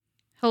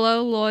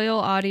Hello, loyal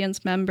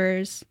audience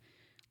members,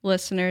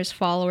 listeners,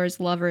 followers,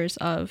 lovers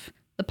of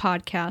the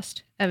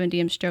podcast, Evan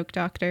Diem's Joke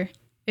Doctor.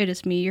 It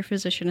is me, your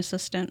physician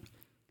assistant,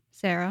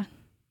 Sarah.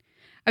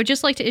 I would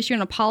just like to issue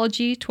an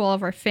apology to all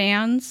of our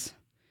fans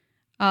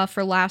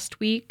for last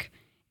week.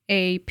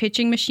 A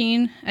pitching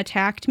machine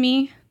attacked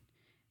me,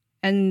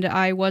 and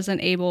I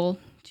wasn't able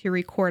to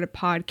record a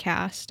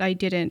podcast. I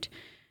didn't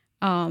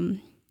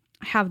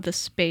have the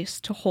space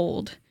to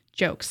hold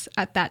jokes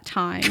at that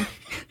time.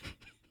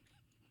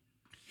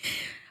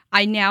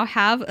 I now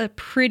have a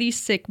pretty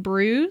sick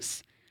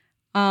bruise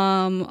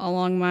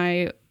along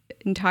my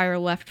entire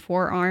left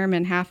forearm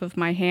and half of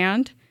my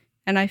hand,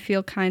 and I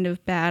feel kind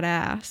of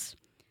badass.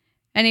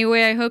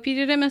 Anyway, I hope you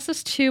didn't miss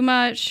us too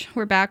much.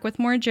 We're back with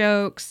more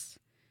jokes.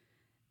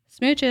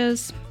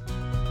 Smooches.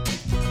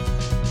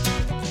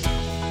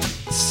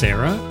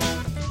 Sarah,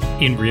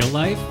 in real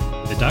life,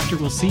 the doctor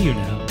will see you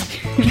now.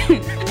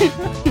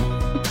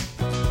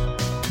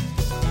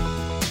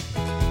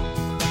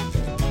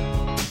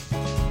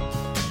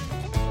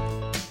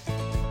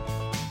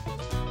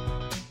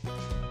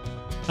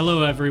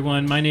 Hello,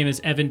 everyone. My name is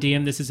Evan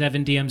Diem. This is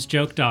Evan Diem's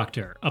Joke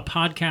Doctor, a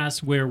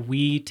podcast where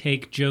we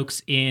take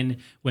jokes in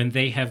when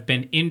they have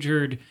been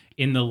injured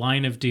in the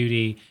line of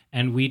duty,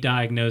 and we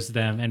diagnose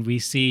them, and we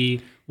see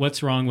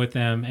what's wrong with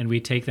them, and we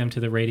take them to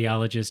the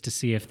radiologist to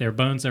see if their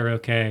bones are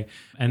okay.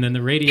 And then the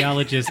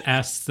radiologist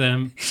asks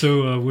them,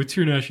 so what's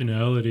your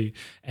nationality?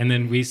 And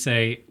then we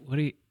say, what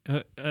do you,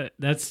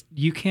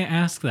 you can't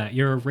ask that.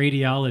 You're a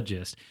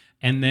radiologist.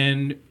 And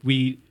then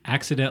we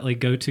accidentally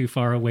go too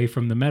far away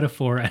from the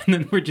metaphor, and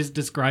then we're just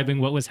describing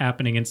what was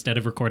happening instead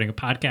of recording a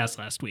podcast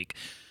last week.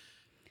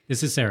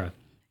 This is Sarah.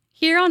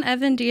 Here on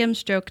Evan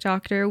Diem's Joke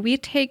Doctor, we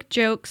take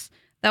jokes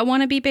that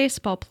want to be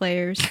baseball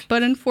players,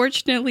 but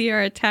unfortunately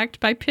are attacked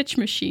by pitch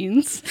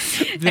machines.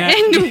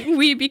 And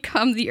we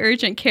become the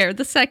urgent care,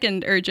 the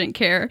second urgent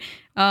care.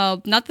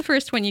 Not the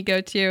first one you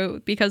go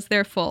to because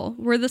they're full.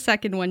 We're the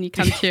second one you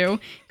come to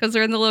because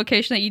they're in the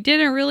location that you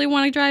didn't really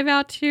want to drive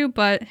out to,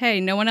 but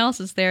hey, no one else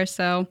is there,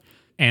 so...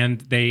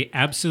 And they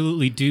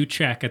absolutely do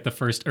check at the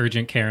first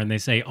urgent care, and they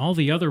say all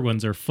the other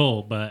ones are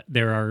full, but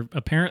there are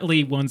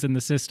apparently ones in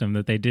the system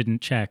that they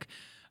didn't check.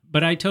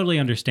 But I totally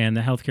understand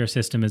the healthcare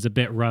system is a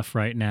bit rough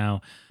right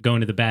now,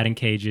 going to the batting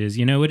cages.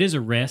 You know, it is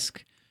a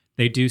risk.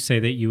 They do say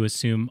that you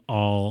assume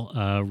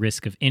all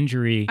risk of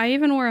injury. I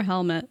even wore a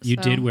helmet. You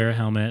did wear a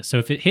helmet. So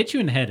if it hit you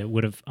in the head, it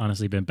would have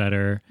honestly been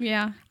better.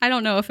 Yeah. I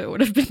don't know if it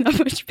would have been that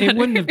much better. It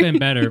wouldn't have been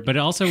better, but it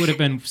also would have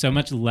been so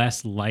much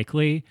less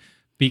likely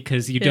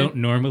because you don't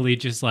normally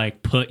just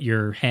like put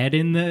your head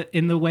in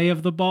the way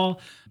of the ball.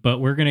 But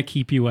we're going to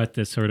keep you at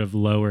this sort of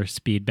lower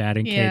speed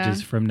batting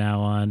cages from now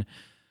on.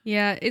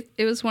 Yeah,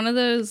 it was one of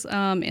those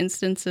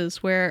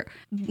instances where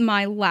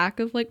my lack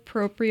of like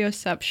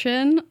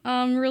proprioception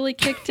really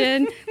kicked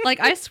in. Like,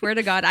 I swear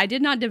to God, I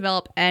did not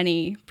develop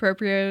any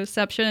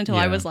proprioception until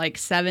I was like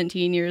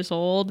 17 years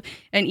old.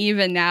 And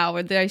even now,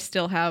 I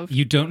still have...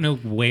 You don't know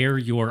where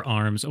your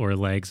arms or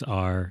legs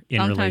are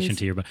in relation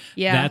to your body.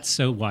 Yeah. That's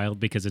so wild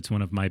because it's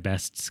one of my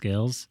best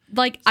skills.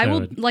 Like,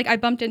 I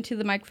bumped into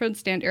the microphone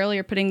stand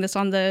earlier putting this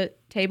on the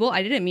table.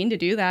 I didn't mean to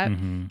do that,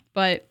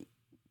 but...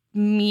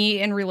 me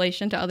in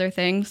relation to other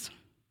things.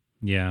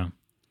 Yeah.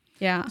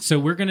 Yeah. So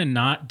we're going to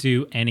not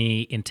do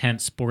any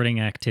intense sporting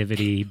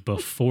activity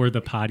before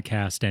the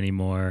podcast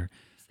anymore.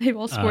 Save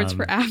all sports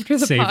for after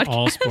the podcast. Save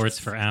all sports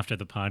for after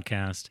the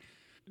podcast.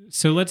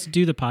 So let's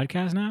do the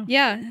podcast now?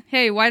 Yeah.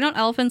 Hey, why don't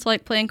elephants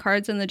like playing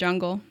cards in the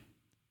jungle?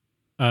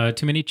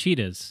 Too many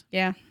cheetahs.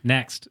 Yeah.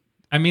 Next.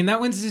 I mean, that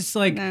one's just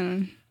like,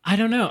 I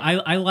don't know.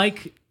 I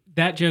like,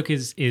 that joke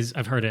is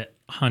I've heard it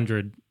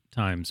 100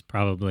 times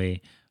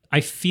probably. I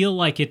feel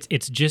like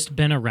it's just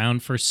been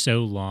around for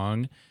so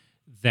long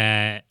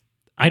that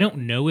I don't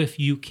know if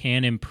you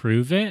can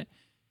improve it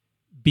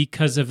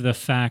because of the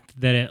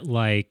fact that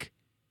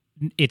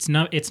it's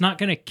not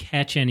going to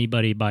catch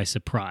anybody by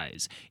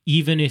surprise,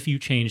 even if you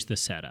change the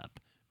setup,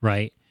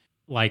 right?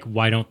 Like,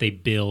 why don't they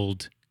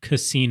build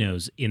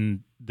casinos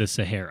in the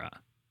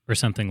Sahara or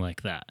something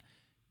like that?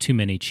 Too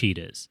many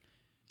cheetahs.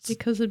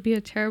 Because it'd be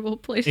a terrible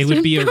place. It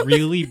would be a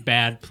really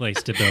bad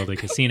place to build a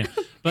casino.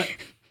 But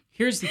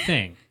here's the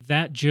thing.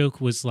 That joke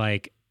was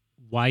like,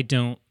 why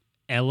don't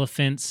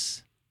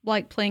elephants...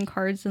 like playing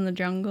cards in the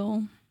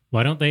jungle?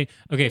 Why don't they...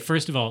 Okay,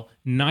 first of all,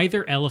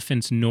 neither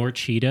elephants nor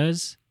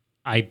cheetahs,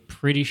 I'm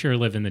pretty sure,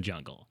 live in the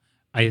jungle.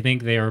 I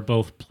think they are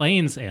both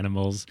plains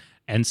animals,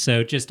 and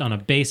so just on a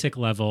basic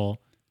level...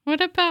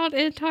 What about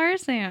in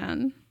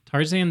Tarzan?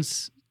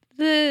 Tarzan's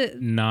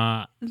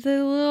not...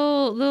 The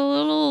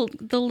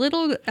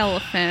little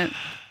elephant.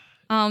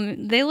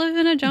 They live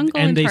in a jungle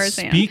in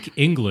Tarzan. And they speak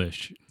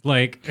English.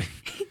 Like...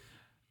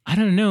 I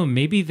don't know.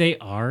 Maybe they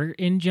are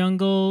in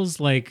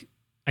jungles. Like,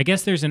 I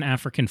guess there's an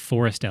African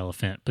forest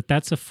elephant, but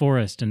that's a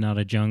forest and not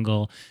a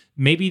jungle.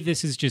 Maybe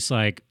this is just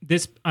like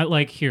this.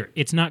 Here,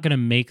 it's not going to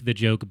make the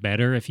joke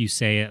better if you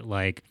say it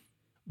like,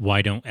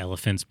 why don't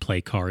elephants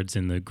play cards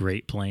in the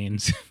Great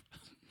Plains?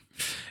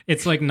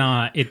 It's like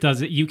not. It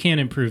doesn't. You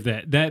can't improve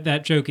that.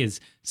 That joke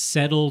is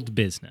settled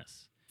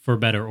business. for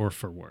better or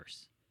for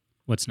worse.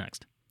 What's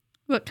next?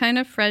 What kind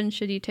of friend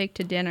should you take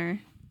to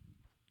dinner?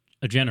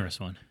 A generous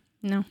one.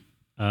 No.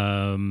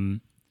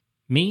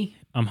 Me?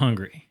 I'm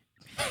hungry.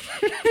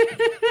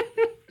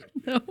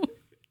 No.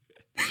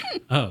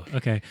 Oh,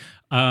 okay.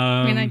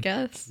 I mean, I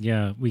guess.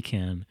 Yeah, we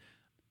can.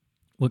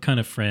 What kind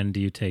of friend do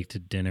you take to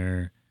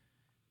dinner?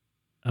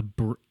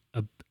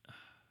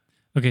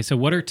 Okay, so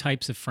what are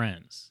types of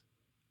friends?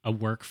 A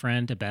work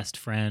friend, a best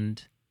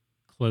friend,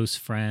 close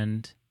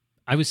friend.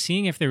 I was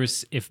seeing if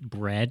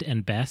bread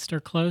and best are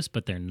close,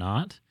 but they're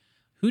not.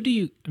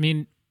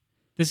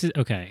 This is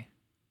okay.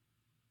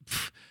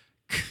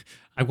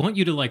 I want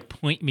you to like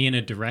point me in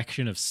a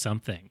direction of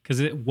something.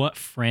 Because what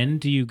friend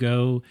do you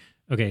go?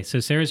 Okay, so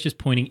Sarah's just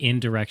pointing in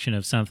direction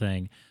of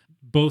something,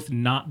 both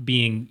not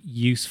being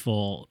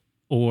useful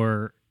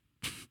or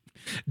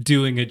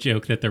doing a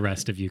joke that the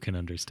rest of you can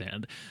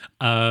understand.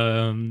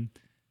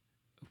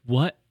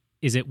 What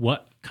is it?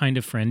 What kind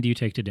of friend do you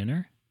take to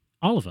dinner?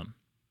 All of them.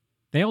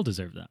 They all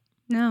deserve that.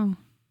 No.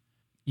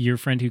 Your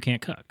friend who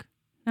can't cook.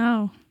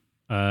 No.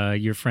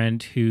 Your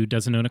friend who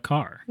doesn't own a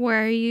car. Why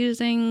are you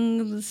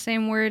using the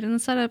same word in the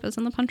setup as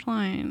in the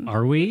punchline?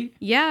 Are we?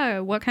 Yeah.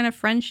 What kind of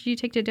friend should you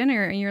take to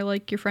dinner? And you're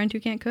like, your friend who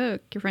can't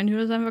cook, your friend who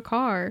doesn't have a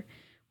car.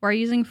 Why are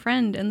you using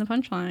friend in the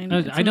punchline?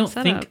 I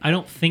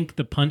don't think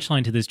the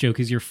punchline to this joke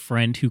is your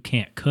friend who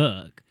can't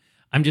cook.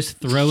 I'm just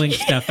throwing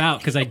stuff out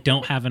because I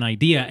don't have an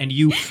idea, and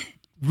you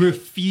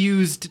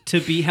refused to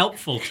be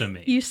helpful to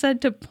me. You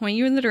said to point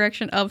you in the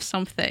direction of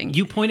something.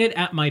 You pointed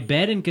at my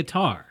bed and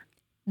guitar.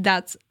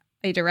 That's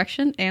a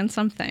direction and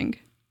something.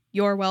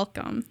 You're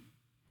welcome.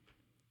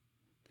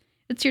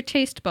 It's your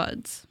taste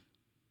buds.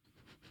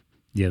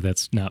 Yeah,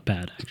 that's not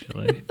bad,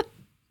 actually.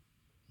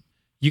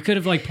 You could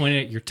have like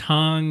pointed at your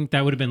tongue.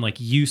 That would have been like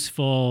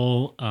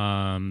useful.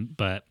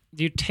 But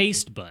your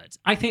taste buds.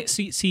 I think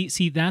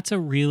see that's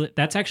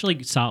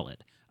actually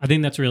solid. I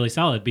think that's really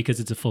solid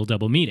because it's a full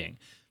double meaning.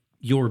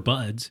 Your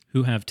buds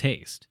who have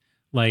taste.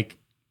 Like,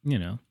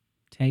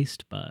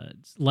 taste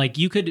buds. Like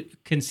you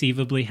could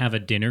conceivably have a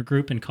dinner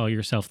group and call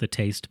yourself the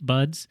Taste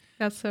Buds.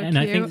 That's so and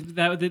cute. I think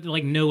that would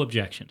like no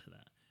objection to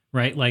that.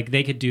 Right? Like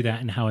they could do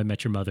that in How I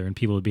Met Your Mother and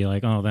people would be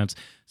like, "Oh, that's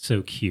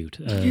so cute."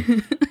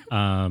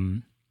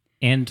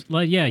 And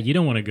like, yeah, you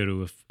don't want to go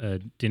to a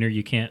dinner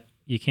you can't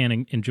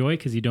enjoy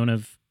because you don't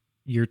have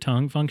your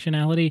tongue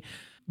functionality.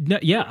 No,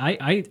 yeah,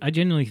 I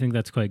genuinely think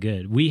that's quite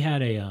good. We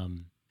had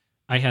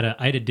I had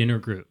a dinner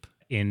group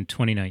in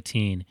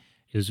 2019.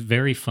 It was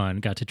very fun.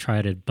 Got to try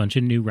at a bunch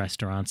of new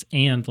restaurants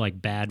and like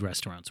bad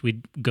restaurants.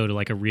 We'd go to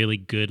like a really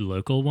good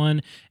local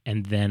one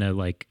and then a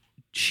like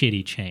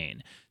shitty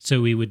chain.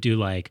 So we would do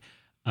like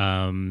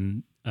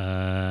Habibi's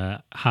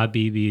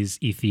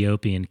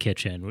Ethiopian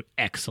Kitchen,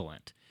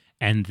 excellent.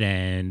 And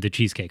then the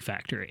Cheesecake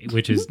Factory,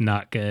 which is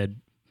not good.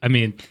 I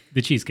mean,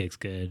 the cheesecake's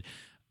good.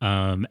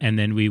 And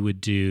then we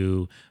would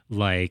do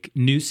like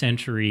New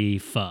Century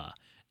Pho.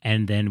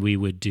 And then we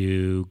would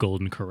do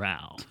Golden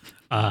Corral.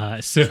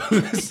 So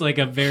it's like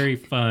a very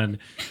fun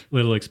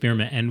little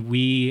experiment. And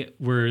we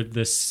were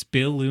the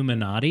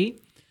Spilluminati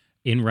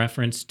in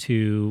reference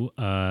to,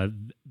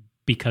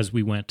 because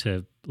we went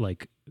to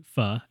like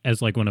Pho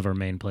as like one of our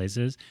main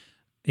places,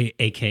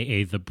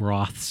 AKA the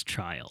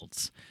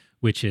Rothschilds.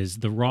 Which is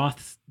the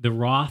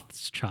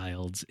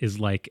Rothschilds is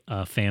like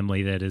a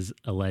family that is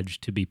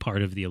alleged to be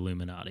part of the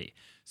Illuminati.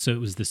 So it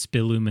was the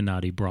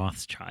Spilluminati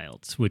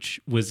Rothschilds,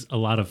 which was a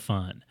lot of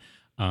fun.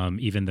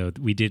 Even though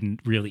we didn't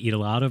really eat a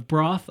lot of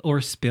broth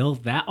or spill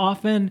that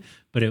often,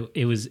 but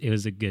it was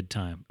a good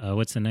time.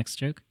 What's the next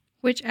joke?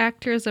 Which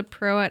actor is a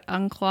pro at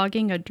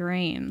unclogging a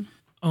drain?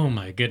 Oh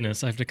my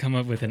goodness, I have to come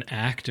up with an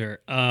actor.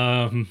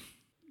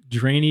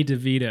 Drainy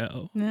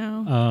DeVito.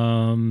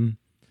 No.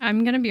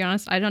 I'm going to be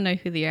honest, I don't know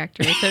who the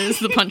actor is. That is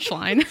the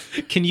punchline.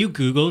 Can you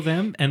Google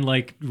them and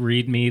like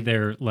read me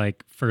their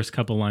like first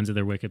couple lines of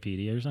their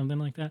Wikipedia or something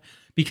like that?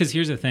 Because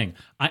here's the thing.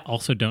 I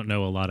also don't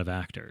know a lot of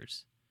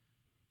actors.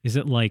 Is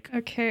it like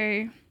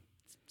okay.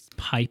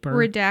 Piper?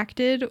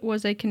 Redacted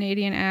was a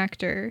Canadian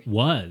actor.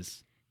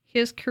 Was.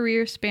 His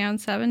career spanned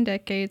 7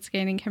 decades,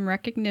 gaining him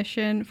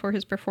recognition for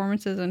his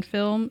performances in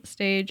film,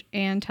 stage,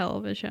 and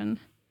television.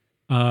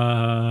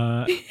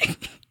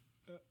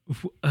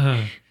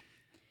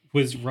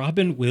 Was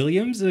Robin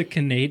Williams a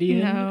Canadian?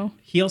 No.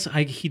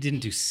 He didn't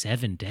do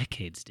 7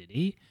 decades, did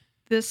he?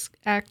 This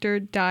actor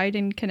died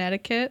in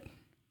Connecticut.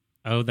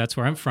 Oh, that's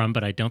where I'm from,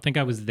 but I don't think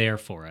I was there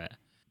for it.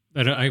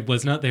 But I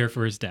was not there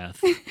for his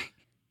death.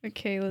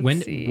 Okay,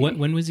 let's see.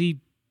 When was he?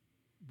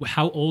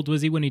 How old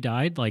was he when he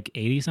died? Like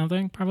 80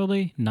 something,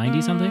 probably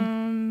 90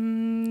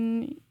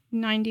 something.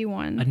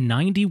 91. A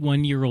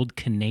 91-year-old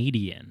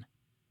Canadian,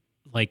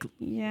 like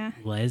yeah,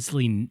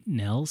 Leslie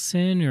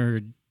Nelson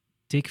or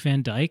Dick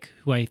Van Dyke,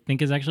 who I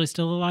think is actually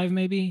still alive,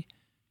 maybe.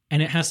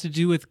 And it has to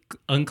do with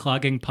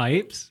unclogging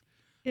pipes.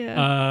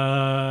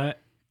 Yeah.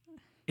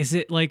 Is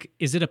it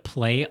a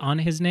play on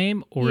his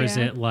name, or is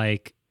it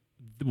like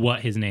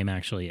what his name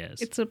actually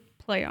is? It's a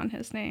play on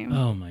his name.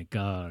 Oh my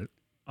god.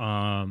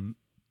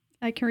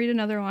 I can read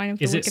another line of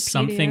the Is it Wikipedia.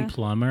 something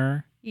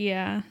Plummer?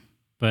 Yeah.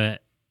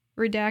 But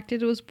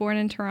Redacted was born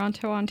in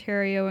Toronto,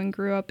 Ontario, and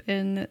grew up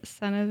in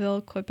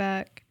Senneville,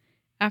 Quebec.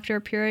 After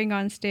appearing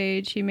on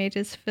stage, he made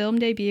his film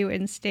debut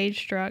in Stage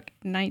Struck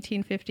in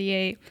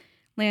 1958,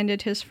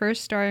 landed his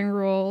first starring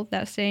role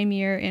that same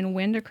year in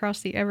Wind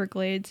Across the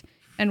Everglades,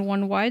 and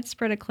won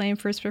widespread acclaim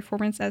for his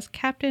performance as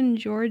Captain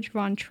George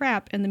Von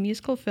Trapp in the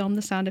musical film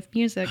The Sound of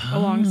Music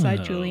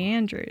alongside Julie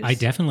Andrews. I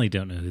definitely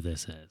don't know who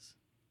this is.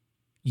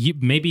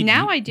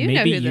 Now I do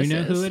know who this is. Maybe you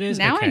know who it is?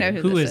 Now okay. I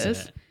know who this is.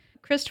 is.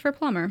 Christopher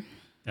Plummer.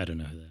 I don't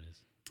know who that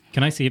is.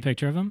 Can I see a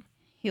picture of him?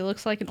 He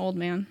looks like an old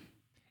man.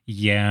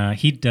 Yeah,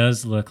 he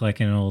does look like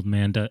an old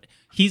man.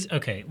 He's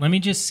okay. Let me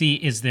just see.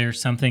 Is there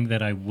something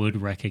that I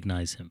would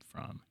recognize him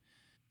from?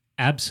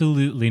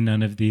 Absolutely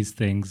none of these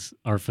things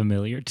are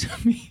familiar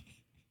to me.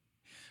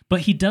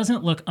 But he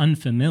doesn't look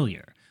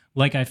unfamiliar.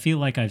 Like, I feel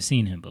like I've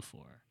seen him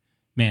before.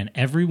 Man,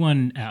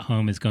 everyone at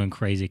home is going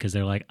crazy because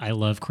they're like, I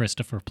love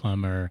Christopher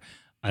Plummer.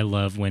 I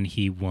love when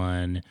he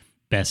won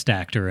Best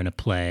Actor in a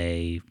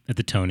Play at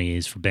the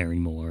Tonys for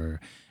Barrymore.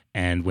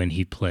 And when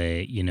he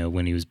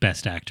when he was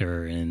Best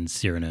Actor in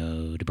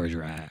Cyrano de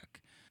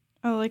Bergerac.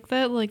 I like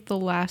that, like, the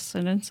last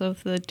sentence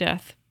of the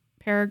death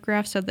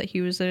paragraph said that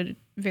he was a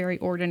very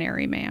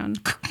ordinary man.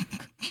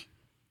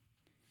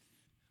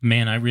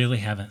 Man, I really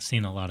haven't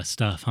seen a lot of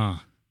stuff, huh?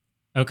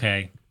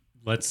 Okay,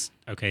 that's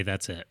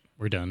it.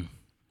 We're done.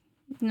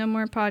 No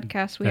more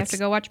podcasts. We have to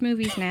go watch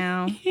movies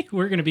now.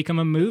 We're going to become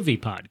a movie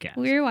podcast.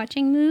 We're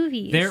watching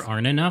movies. There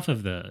aren't enough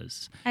of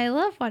those. I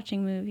love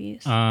watching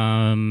movies.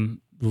 Okay,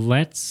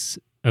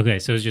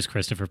 so it's just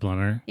Christopher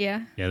Plummer.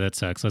 Yeah. Yeah, that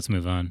sucks. Let's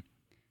move on.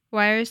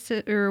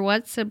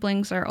 What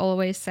siblings are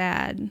always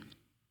sad?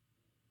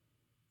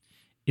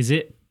 Is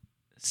it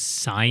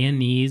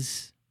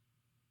Siamese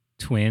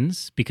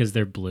twins because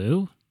they're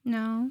blue?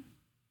 No.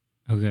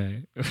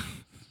 Okay.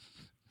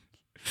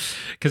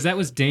 Because that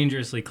was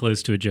dangerously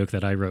close to a joke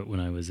that I wrote when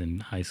I was in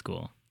high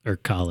school or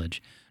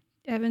college.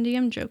 Evan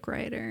DM joke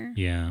writer.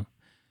 Yeah.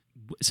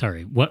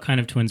 Sorry, what kind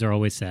of twins are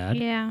always sad?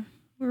 Yeah.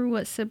 Or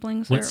what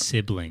siblings What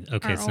siblings?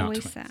 Okay, it's not always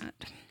twins. sad.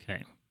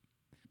 Okay.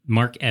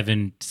 Mark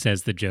Evan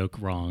says the joke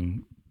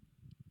wrong.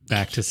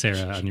 Back to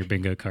Sarah on your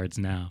bingo cards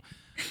now.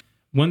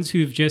 Ones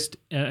who've just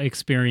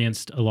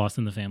experienced a loss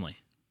in the family.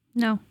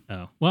 No.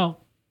 Oh,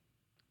 well.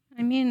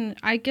 I mean,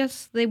 I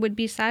guess they would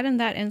be sad in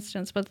that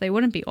instance, but they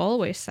wouldn't be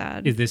always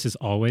sad. This is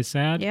always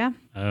sad? Yeah.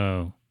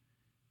 Oh.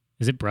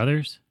 Is it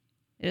brothers?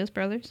 It is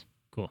brothers.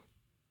 Cool.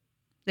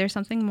 There's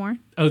something more?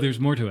 Oh, there's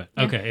more to it.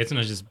 Yeah. Okay, it's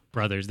not just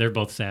brothers. They're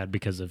both sad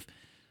because of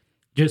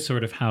just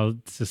sort of how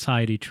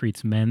society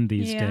treats men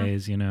these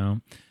days, you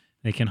know.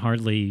 They can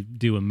hardly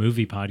do a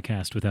movie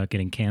podcast without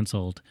getting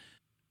canceled.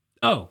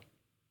 Oh,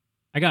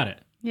 I got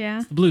it. Yeah.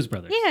 It's the Blues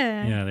Brothers.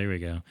 Yeah. Yeah, there we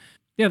go.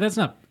 Yeah, that's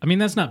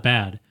not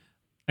bad.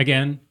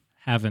 Again,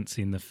 haven't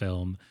seen the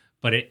film,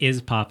 but it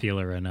is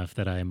popular enough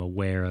that I am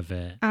aware of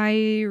it.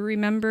 I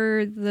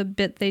remember the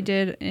bit they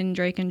did in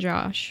Drake and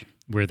Josh.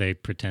 Where they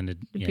pretended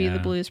to be the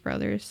Blues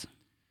Brothers.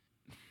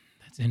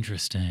 That's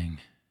interesting.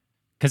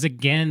 Because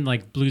again,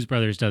 like, Blues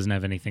Brothers doesn't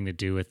have anything to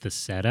do with the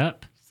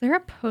setup. Is there a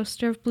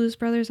poster of Blues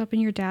Brothers up in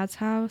your dad's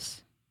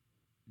house?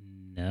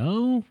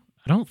 No,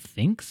 I don't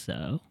think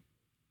so.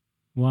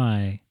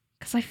 Why?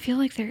 Because I feel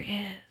like there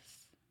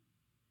is.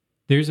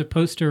 There's a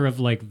poster of,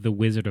 like, the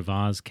Wizard of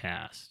Oz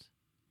cast.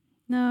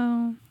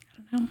 No,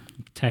 I don't know.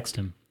 Text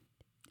him.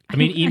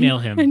 Email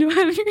him. I don't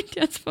have your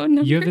dad's phone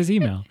number. You have his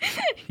email.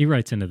 He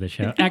writes into the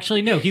show.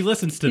 Actually, no, he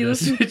listens to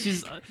this. Which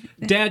is,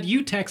 Dad,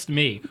 you text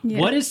me. Yeah.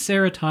 What is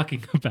Sarah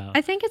talking about?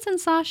 I think it's in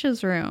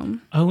Sasha's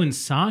room. Oh, in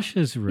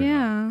Sasha's room.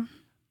 Yeah.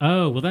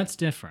 Oh, well, that's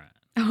different.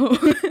 Oh.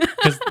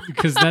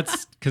 Because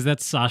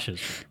that's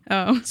Sasha's room.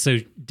 Oh. So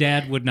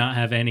Dad would not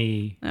have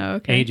any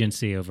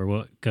agency over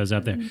what goes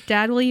up there.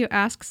 Dad, will you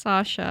ask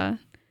Sasha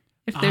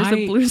if there's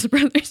a Blues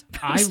Brothers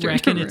poster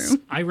in the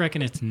room? I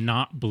reckon it's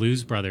not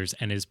Blues Brothers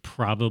and is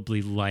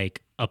probably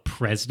like a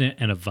president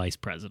and a vice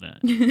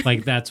president.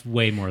 Like, that's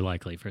way more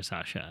likely for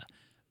Sasha.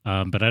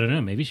 But I don't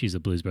know. Maybe she's a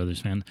Blues Brothers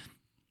fan.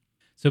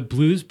 So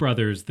Blues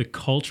Brothers, the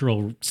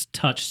cultural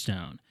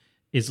touchstone,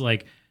 is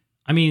like,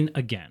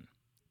 again,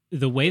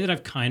 the way that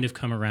I've kind of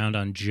come around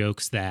on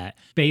jokes that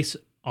base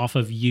off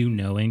of you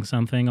knowing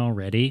something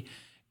already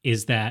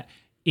is that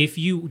if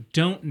you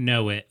don't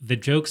know it, the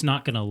joke's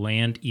not going to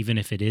land even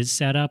if it is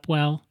set up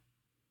well,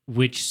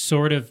 which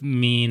sort of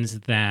means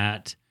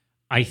that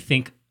I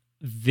think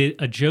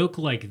a joke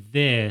like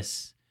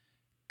this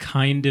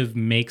kind of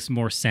makes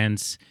more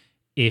sense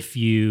if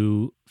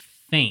you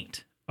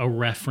feint a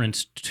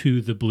reference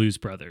to the Blues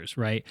Brothers,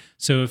 right?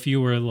 So if you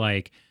were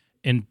like,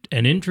 and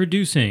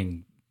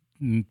introducing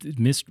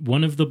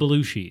one of the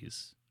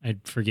Belushis, I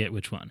forget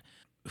which one,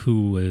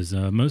 who was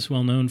most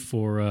well known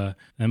for a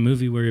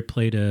movie where he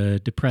played a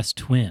depressed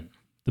twin,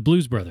 the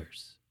Blues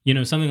Brothers,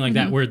 something like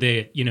that, where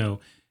they,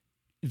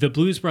 the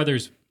Blues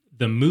Brothers,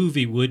 the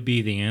movie would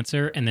be the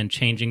answer and then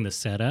changing the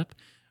setup,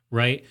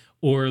 right?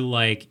 Or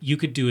like you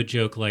could do a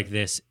joke like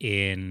this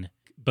in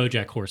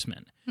BoJack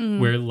Horseman,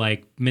 where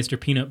like Mr.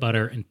 Peanut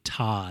Butter and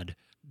Todd,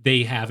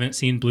 they haven't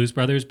seen Blues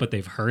Brothers, but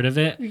they've heard of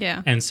it.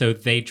 Yeah. And so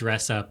they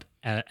dress up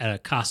at a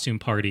costume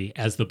party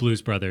as the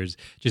Blues Brothers,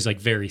 just like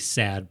very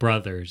sad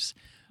brothers.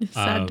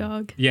 Sad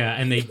dog. Yeah,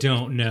 and they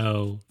don't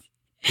know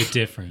the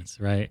difference,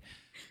 right?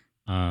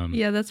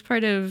 Yeah, that's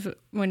part of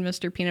when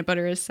Mr. Peanut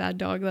Butter is sad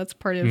dog. That's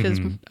part of his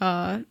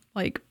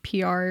like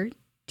PR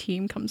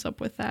team comes up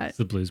with that. It's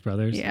the Blues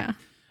Brothers. Yeah.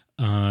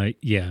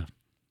 Yeah.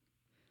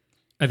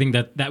 I think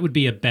that would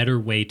be a better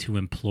way to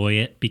employ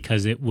it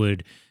because it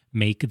would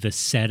make the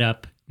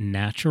setup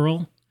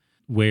natural,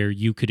 where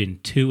you could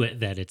intuit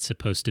that it's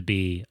supposed to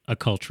be a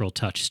cultural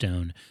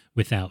touchstone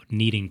without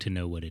needing to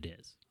know what it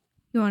is.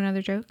 You want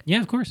another joke? Yeah,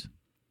 of course.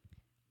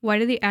 Why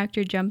did the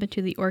actor jump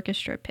into the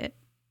orchestra pit?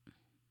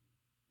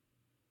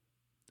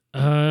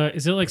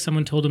 Is it like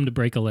someone told him to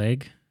break a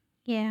leg?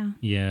 Yeah.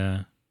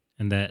 Yeah,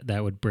 and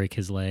that would break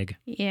his leg.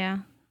 Yeah,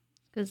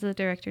 because the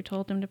director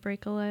told him to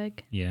break a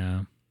leg.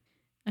 Yeah.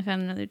 I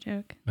found another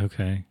joke.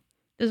 Okay.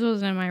 This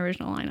wasn't in my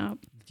original lineup.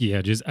 Yeah,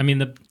 I just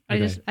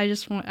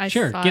want. I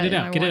sure, saw get it and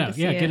out, I get it wanted out.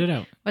 to Yeah, see get it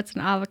out. What's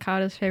an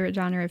avocado's favorite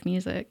genre of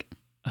music?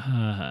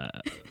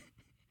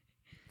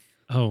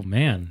 Oh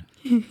man.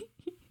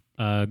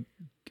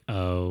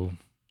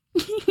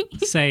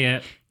 Say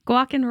it.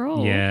 Guac and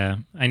roll. Yeah,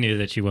 I knew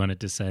that you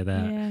wanted to say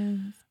that. Yeah,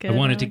 it's good. I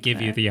wanted to like give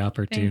you that. the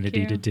opportunity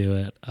you. to do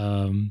it.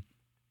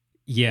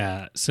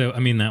 Yeah, so I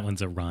mean that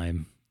one's a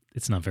rhyme.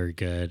 It's not very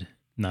good.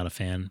 Not a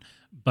fan.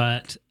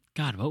 But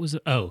God, what was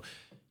it? Oh,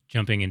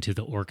 jumping into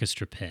the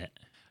orchestra pit.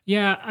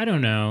 Yeah, I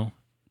don't know.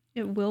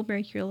 It will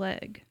break your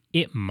leg.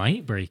 It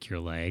might break your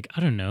leg.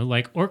 I don't know.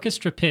 Like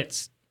orchestra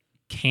pits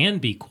can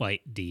be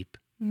quite deep,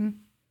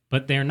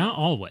 but they're not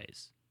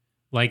always.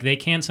 Like they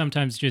can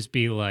sometimes just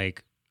be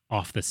like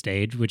off the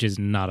stage, which is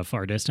not a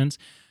far distance.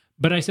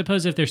 But I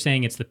suppose if they're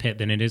saying it's the pit,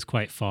 then it is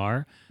quite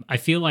far. I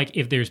feel like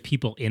if there's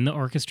people in the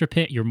orchestra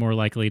pit, you're more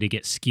likely to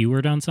get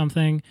skewered on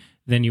something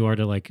than you are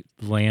to like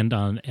land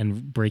on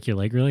and break your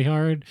leg really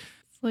hard.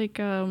 It's like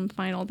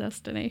Final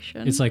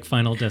Destination. It's like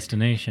Final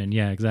Destination.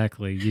 Yeah,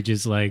 exactly. You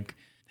just like,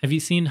 have you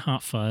seen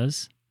Hot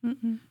Fuzz?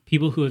 Mm-mm.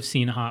 People who have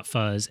seen Hot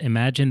Fuzz,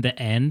 imagine the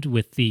end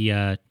with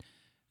the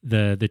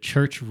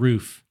church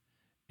roof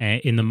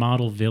in the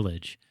model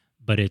village,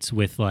 but it's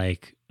with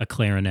like a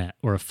clarinet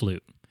or a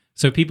flute.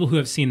 So people who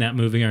have seen that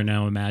movie are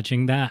now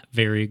imagining that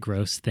very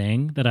gross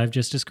thing that I've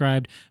just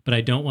described, but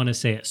I don't want to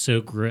say it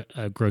so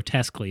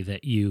grotesquely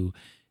that you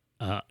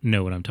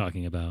know what I'm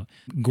talking about.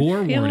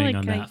 Gore warning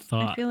on that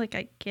thought. I feel like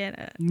I get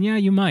it. Yeah,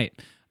 you might.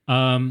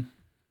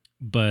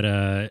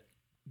 But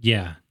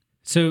yeah.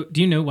 So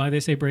do you know why they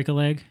say break a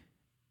leg?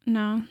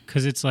 No.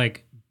 Because it's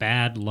like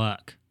bad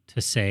luck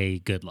to say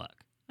good luck.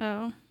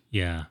 Oh.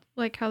 Yeah.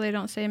 Like how they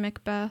don't say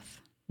Macbeth.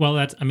 Well,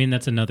 that's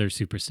another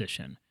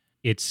superstition.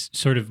 It's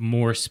sort of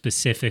more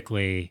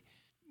specifically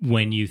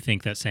when you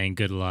think that saying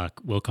good luck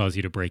will cause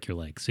you to break your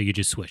leg. So you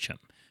just switch them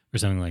or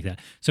something like that.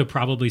 So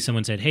probably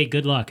someone said, hey,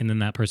 good luck. And then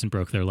that person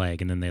broke their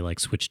leg and then they like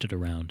switched it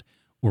around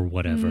or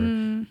whatever.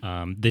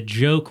 The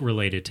joke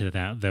related to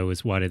that, though,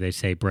 is why do they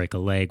say break a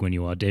leg when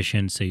you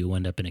audition so you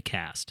end up in a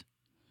cast?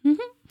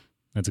 Mm-hmm.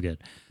 That's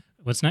good.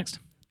 What's next?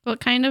 What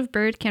kind of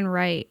bird can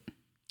write?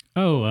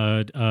 Oh,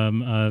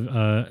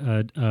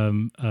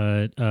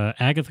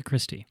 Agatha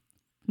Christie.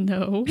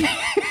 No.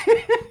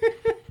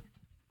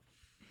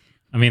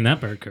 I mean, that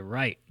bird could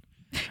write.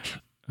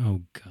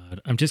 Oh,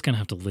 God. I'm just going to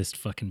have to list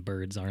fucking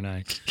birds, aren't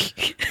I?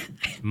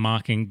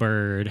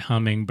 Mockingbird,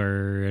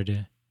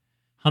 hummingbird.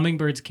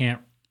 Hummingbirds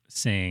can't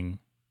sing.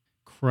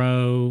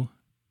 Crow,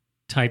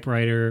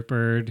 typewriter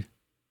bird.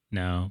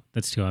 No,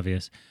 that's too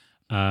obvious.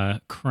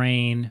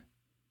 Crane,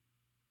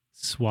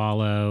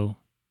 swallow,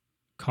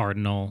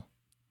 cardinal,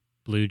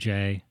 blue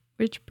jay.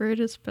 Which bird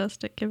is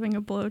best at giving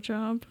a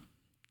blowjob?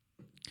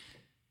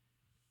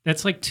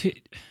 That's like two.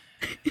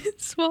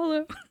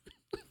 Swallow.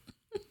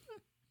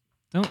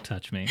 Don't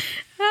touch me.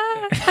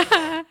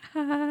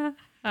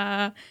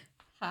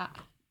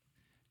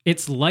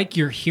 It's like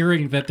you're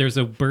hearing that there's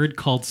a bird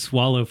called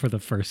swallow for the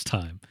first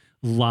time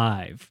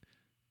live.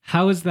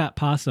 How is that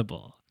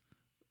possible?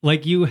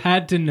 Like you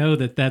had to know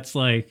that that's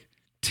like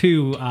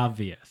too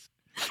obvious.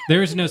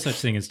 There is no such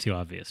thing as too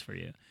obvious for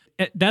you.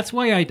 That's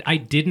why I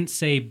didn't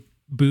say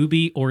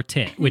booby or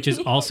tit, which is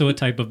also a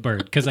type of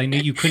bird, because I knew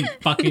you couldn't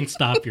fucking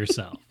stop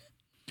yourself.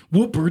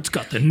 What bird's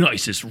got the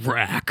nicest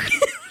rack?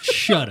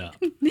 Shut up.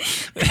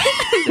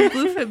 The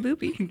bluefin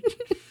booby.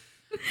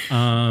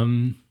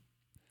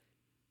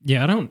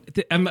 Yeah, I don't.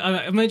 Am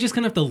I just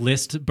gonna have to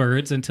list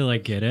birds until I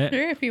get it?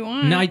 Sure, if you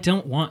want. No, I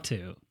don't want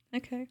to.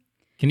 Okay.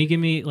 Can you give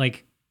me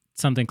like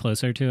something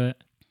closer to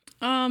it?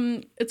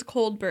 It's a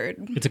cold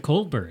bird. It's a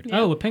cold bird.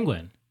 Yeah. Oh, a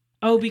penguin.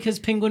 Oh, because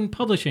Penguin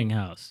Publishing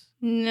House.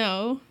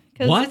 No.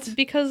 What?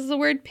 Because the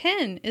word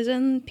pen is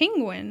in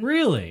penguin.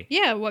 Really?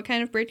 Yeah, what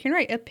kind of bird can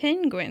write? A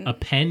penguin. A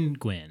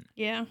penguin.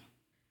 Yeah.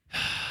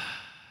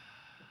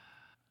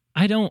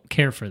 I don't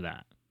care for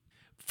that.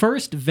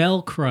 First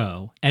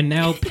Velcro and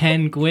now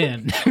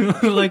penguin.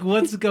 Like,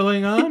 what's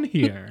going on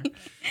here?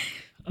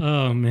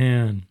 Oh,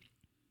 man.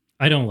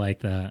 I don't like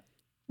that.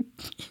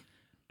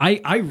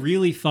 I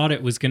really thought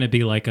it was going to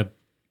be like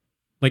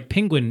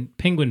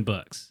penguin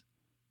books,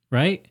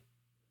 right?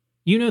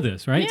 You know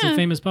this, right? It's a Yeah.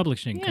 famous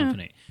publishing Yeah.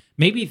 company.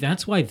 Maybe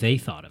that's why they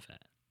thought of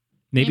it.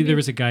 Maybe there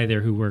was a guy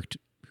there who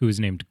was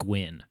named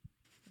Gwyn.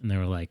 And they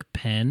were like,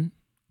 Pen?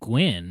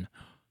 Gwyn?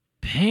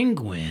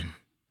 Penguin?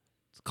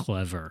 It's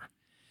clever.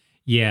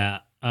 Yeah.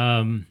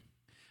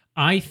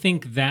 I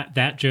think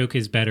that joke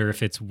is better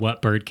if it's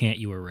what bird can't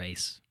you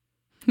erase?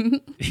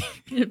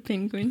 A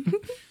penguin.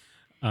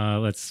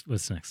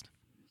 What's next?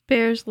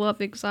 Bears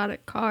love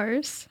exotic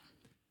cars.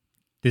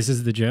 This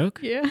is the joke?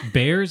 Yeah.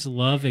 Bears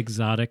love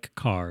exotic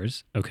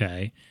cars.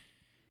 Okay.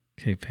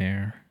 Okay,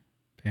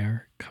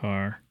 bear,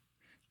 car.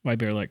 Why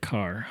bear like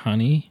car?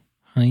 Honey,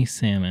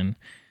 salmon.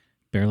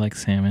 Bear like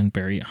salmon,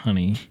 bear eat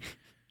honey.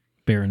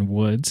 Bear in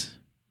woods,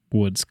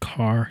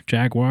 car.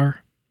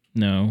 Jaguar?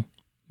 No.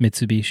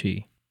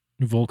 Mitsubishi.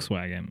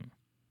 Volkswagen.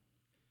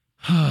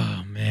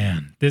 Oh,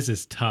 man. This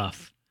is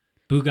tough.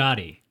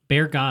 Bugatti.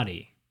 Bear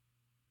Gotti.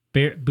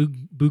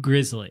 Boo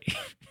Grizzly.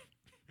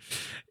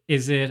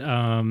 Is it,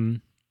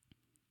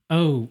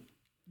 Boo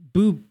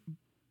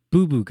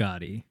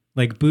Bugatti.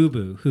 Like Boo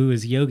Boo, who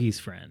is Yogi's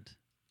friend.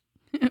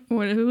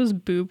 What if it was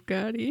Boob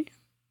Gotti?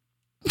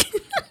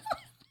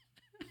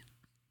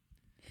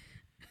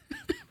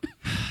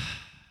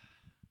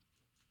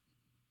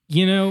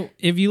 You know,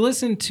 if you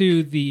listen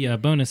to the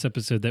bonus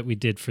episode that we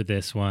did for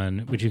this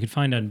one, which you can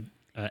find on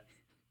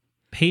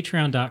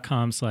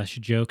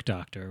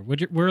patreon.com/jokedoctor,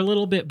 which we're a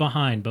little bit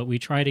behind, but we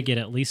try to get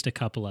at least a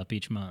couple up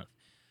each month.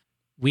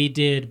 We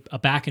did a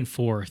back and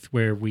forth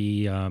where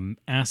we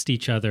asked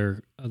each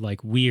other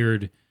like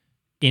weird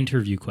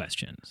interview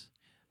questions.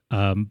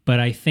 But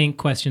I think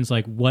questions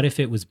like, what if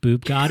it was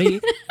Boob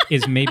Gotti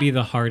is maybe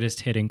the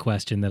hardest hitting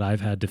question that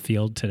I've had to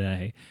field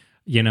today.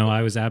 You know,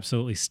 I was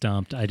absolutely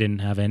stumped. I didn't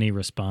have any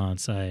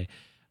response. I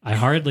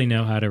hardly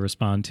know how to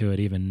respond to it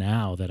even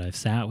now that I've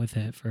sat with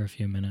it for a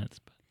few minutes.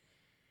 But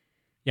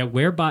yeah,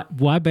 why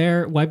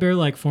bear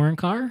like foreign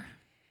car?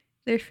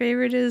 Their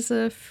favorite is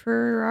a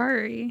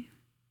Ferrari.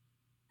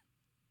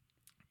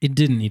 It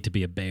didn't need to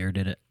be a bear,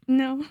 did it?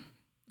 No.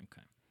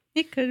 Okay.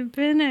 It could have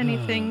been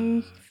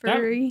anything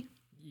furry.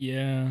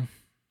 Yeah.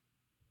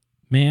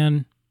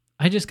 Man,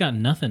 I just got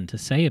nothing to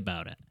say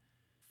about it.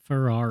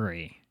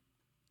 Ferrari.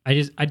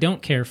 I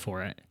don't care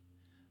for it,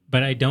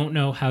 but I don't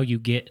know how you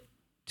get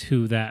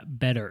to that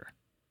better.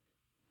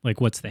 Like,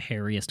 what's the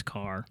hairiest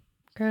car?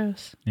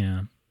 Gross.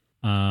 Yeah.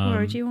 Why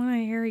would you want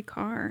a hairy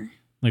car?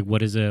 Like,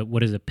 what is a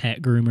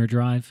pet groomer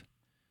drive?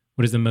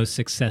 What is the most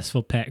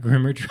successful pet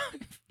groomer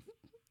drive?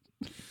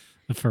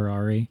 A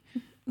Ferrari.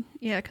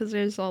 Yeah, because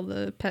there's all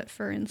the pet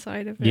fur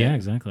inside of it. Yeah,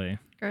 exactly.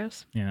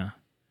 Gross. Yeah.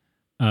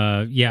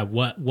 Yeah.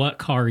 What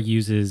car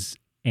uses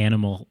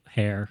animal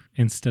hair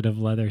instead of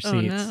leather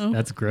seats? Oh, no.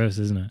 That's gross,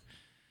 isn't it?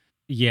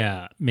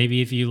 Yeah.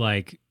 Maybe if you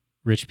like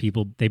rich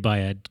people, they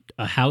buy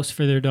a house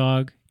for their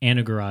dog and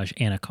a garage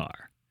and a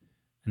car.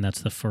 And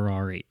that's the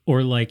Ferrari.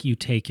 Or like you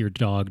take your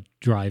dog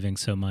driving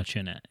so much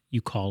in it,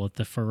 you call it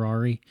the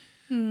Ferrari.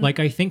 Like,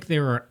 I think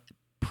there are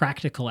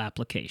practical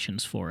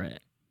applications for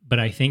it. But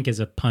I think as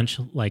a punch,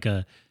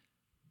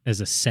 as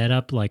a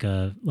setup, like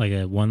a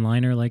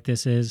one-liner like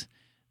this is,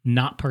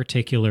 not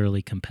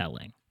particularly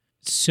compelling.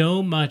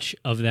 So much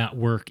of that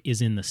work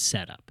is in the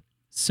setup.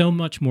 So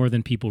much more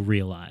than people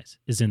realize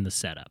is in the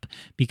setup.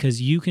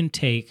 Because you can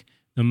take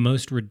the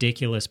most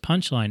ridiculous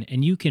punchline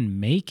and you can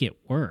make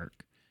it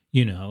work,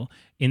 you know,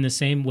 in the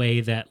same way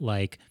that,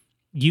 like,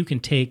 you can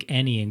take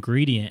any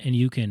ingredient and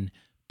you can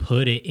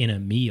put it in a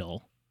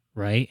meal,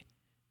 right?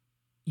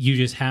 You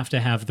just have to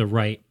have the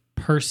right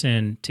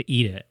person to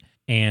eat it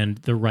and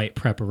the right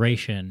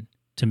preparation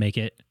to make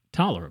it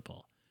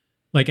tolerable.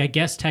 Like, I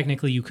guess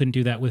technically you couldn't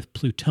do that with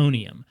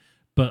plutonium,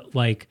 but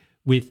like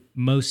with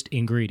most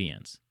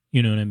ingredients,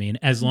 you know what I mean?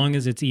 As long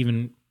as it's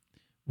even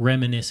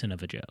reminiscent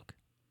of a joke.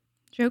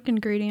 Joke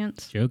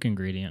ingredients. Joke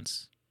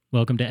ingredients.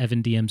 Welcome to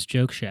Evan DM's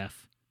Joke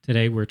Chef.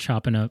 Today we're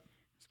chopping up.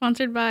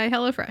 Sponsored by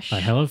HelloFresh. By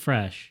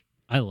HelloFresh.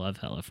 I love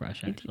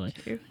HelloFresh, actually.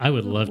 I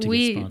would love to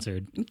get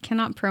sponsored.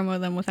 Cannot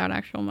promo them without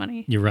actual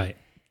money. You're right.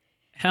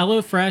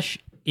 HelloFresh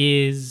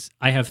is,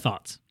 I have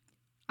thoughts.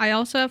 I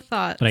also have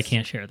thoughts. But I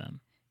can't share them.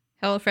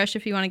 HelloFresh,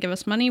 if you want to give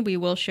us money, we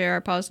will share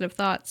our positive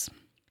thoughts.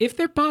 If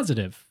they're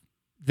positive.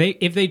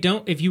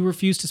 If you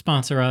refuse to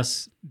sponsor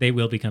us, they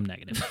will become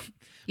negative.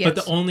 Yes. But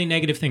the only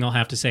negative thing I'll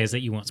have to say is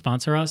that you won't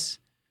sponsor us.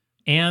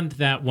 And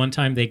that one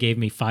time they gave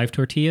me 5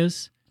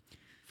 tortillas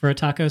for a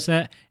taco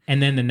set.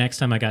 And then the next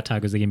time I got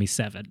tacos, they gave me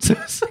 7. So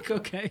it's like,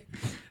 okay,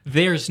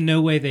 there's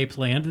no way they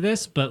planned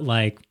this, but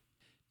like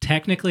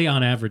technically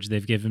on average,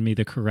 they've given me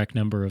the correct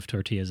number of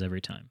tortillas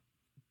every time.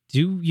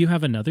 Do you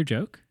have another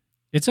joke?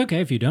 It's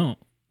okay if you don't.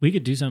 We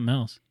could do something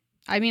else.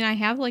 I mean, I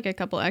have like a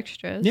couple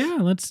extras. Yeah,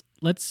 let's.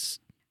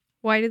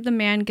 Why did the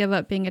man give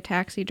up being a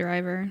taxi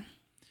driver?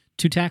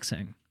 Too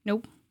taxing.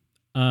 Nope.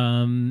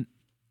 I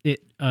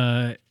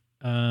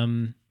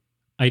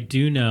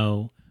do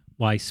know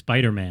why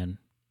Spider-Man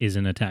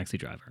isn't a taxi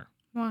driver.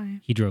 Why?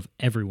 He drove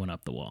everyone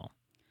up the wall.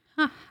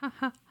 Ha ha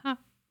ha ha.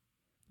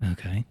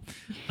 Okay.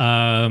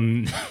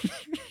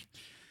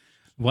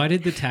 Why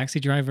did the taxi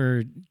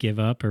driver give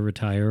up or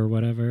retire or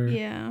whatever?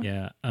 Yeah.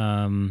 Yeah.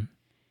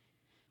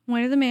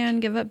 Why did the man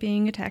give up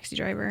being a taxi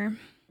driver? Are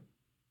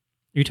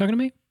you talking to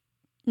me?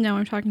 No,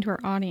 I'm talking to our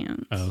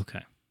audience. Oh,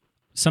 okay.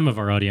 Some of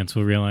our audience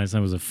will realize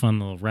that was a fun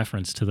little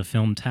reference to the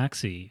film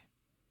Taxi.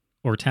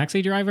 Or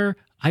Taxi Driver?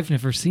 I've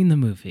never seen the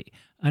movie.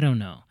 I don't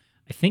know.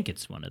 I think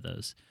it's one of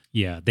those.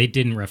 Yeah, they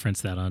didn't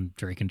reference that on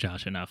Drake and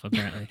Josh enough,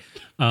 apparently.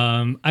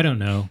 I don't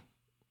know.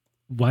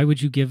 Why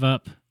would you give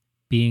up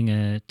being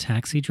a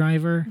taxi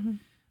driver? Mm-hmm.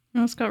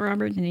 Well, it's got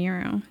Robert De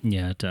Niro.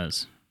 Yeah, it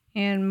does.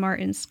 And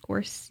Martin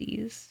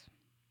Scorsese.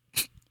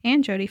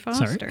 And Jodie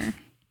Foster. Sorry?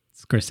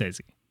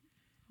 Scorsese.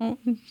 Oh,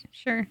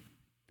 sure.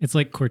 It's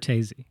like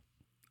Cortese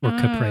or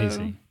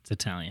Caprese. It's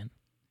Italian.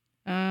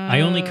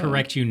 I only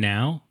correct you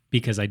now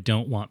because I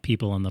don't want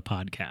people on the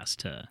podcast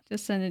to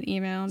just send an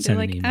email and be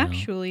like,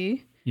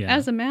 actually,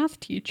 as a math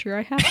teacher,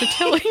 I have to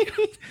tell you.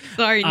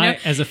 Sorry,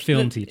 as a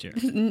film teacher.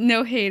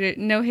 No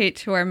hate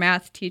to our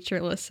math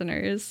teacher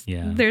listeners.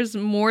 Yeah. There's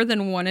more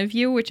than one of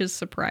you, which is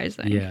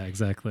surprising. Yeah,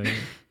 exactly.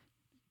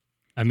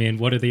 I mean,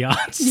 what are the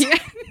odds? Yeah.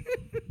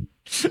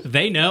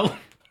 They know.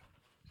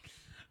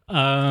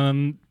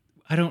 I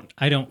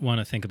don't want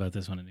to think about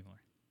this one anymore.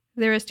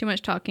 There is too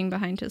much talking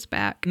behind his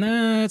back.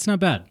 Nah, it's not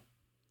bad.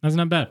 That's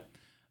not bad.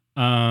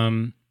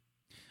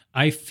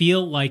 I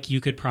feel like you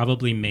could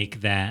probably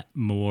make that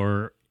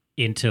more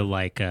into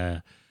like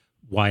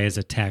why is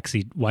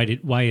taxi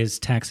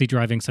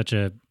driving such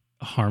a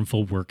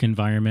harmful work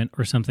environment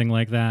or something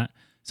like that?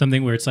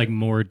 Something where it's like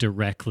more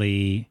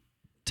directly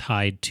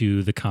tied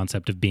to the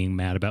concept of being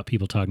mad about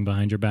people talking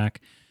behind your back,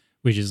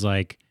 which is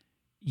like,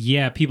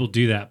 yeah, people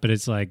do that, but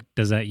it's like,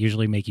 does that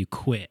usually make you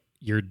quit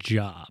your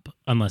job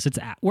unless it's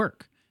at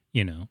work,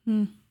 you know?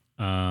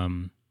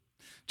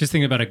 Just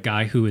thinking about a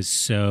guy who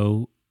is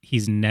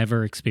he's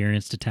never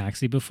experienced a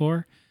taxi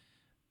before.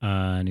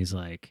 And he's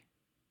like,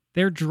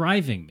 they're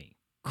driving me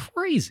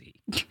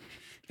crazy.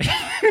 Do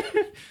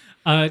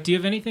you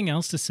have anything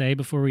else to say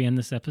before we end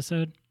this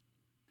episode?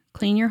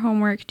 Clean your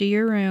homework, do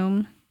your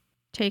room,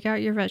 take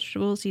out your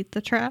vegetables, eat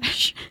the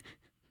trash.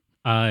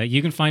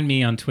 You can find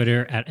me on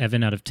Twitter at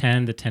Evan out of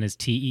 10. The 10 is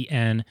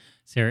TEN.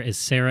 Sarah is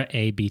Sarah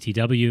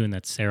ABTW, and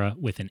that's Sarah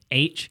with an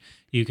H.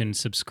 You can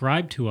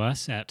subscribe to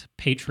us at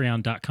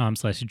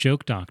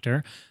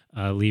patreon.com/jokedoctor.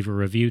 Leave a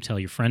review. Tell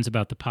your friends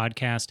about the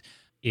podcast.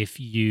 If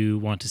you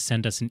want to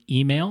send us an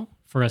email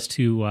for us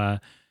to,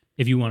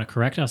 if you want to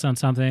correct us on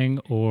something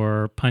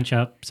or punch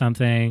up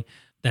something,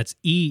 that's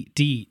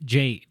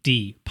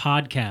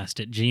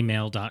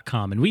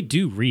edjdpodcast@gmail.com. And we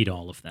do read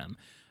all of them.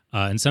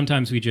 And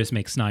sometimes we just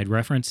make snide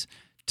reference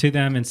to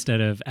them instead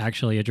of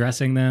actually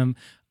addressing them.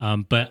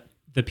 But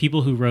the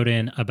people who wrote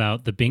in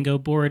about the bingo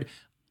board,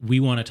 we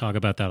want to talk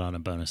about that on a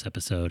bonus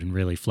episode and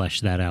really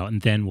flesh that out.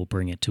 And then we'll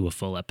bring it to a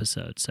full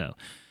episode. So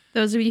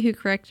those of you who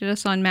corrected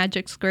us on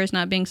magic squares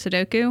not being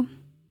Sudoku.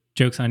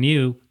 Joke's on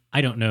you. I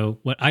don't know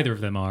what either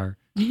of them are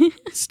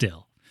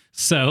still.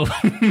 So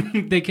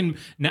they can,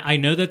 now I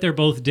know that they're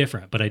both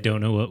different, but I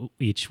don't know what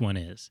each one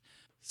is.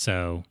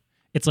 So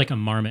it's like a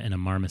marmot and a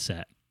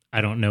marmoset.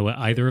 I don't know what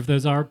either of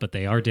those are, but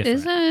they are different.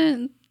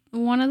 Isn't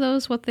one of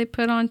those what they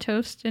put on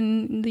toast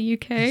in the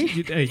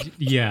UK?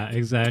 Yeah,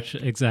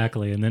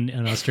 exactly. And then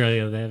in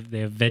Australia, they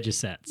have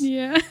vegisets.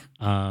 Yeah.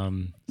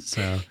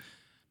 So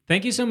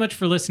thank you so much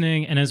for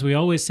listening. And as we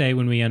always say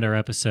when we end our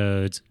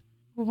episodes,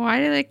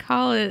 why do they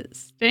call it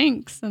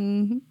stinks?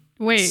 And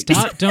wait,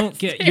 stop! Don't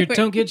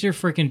get your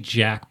freaking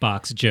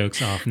Jackbox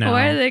jokes off now.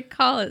 Why do they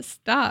call it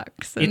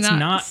stocks and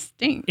not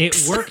stinks?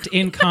 It worked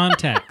in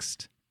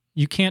context.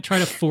 You can't try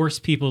to force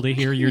people to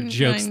hear your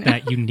jokes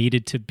that you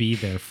needed to be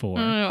there for.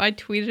 I don't know. I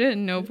tweeted it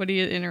and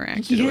nobody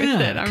interacted with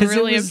it. I'm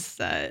really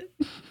upset.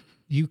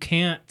 You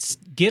can't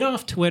get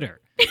off Twitter.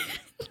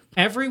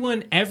 Every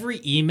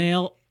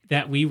email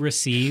that we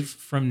receive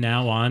from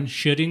now on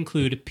should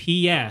include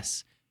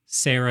P.S.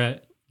 Sarah,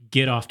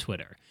 get off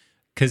Twitter.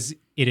 Because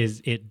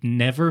it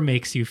never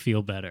makes you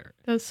feel better.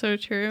 That's so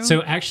true.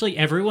 So actually,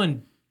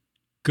 everyone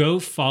go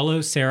follow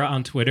Sarah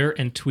on Twitter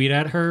and tweet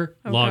at her,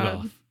 log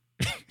off.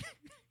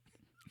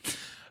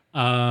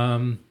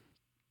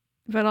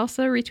 But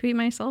also retweet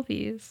my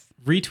selfies.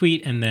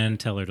 Retweet and then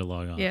tell her to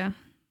log off. Yeah.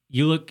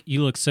 You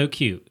look so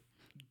cute.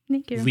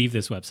 Thank you. Leave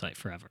this website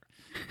forever.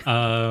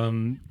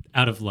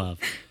 Out of love.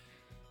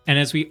 And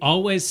as we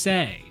always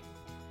say,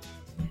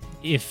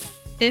 if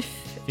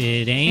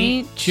it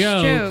ain't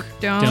joke,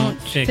 don't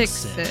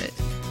fix it.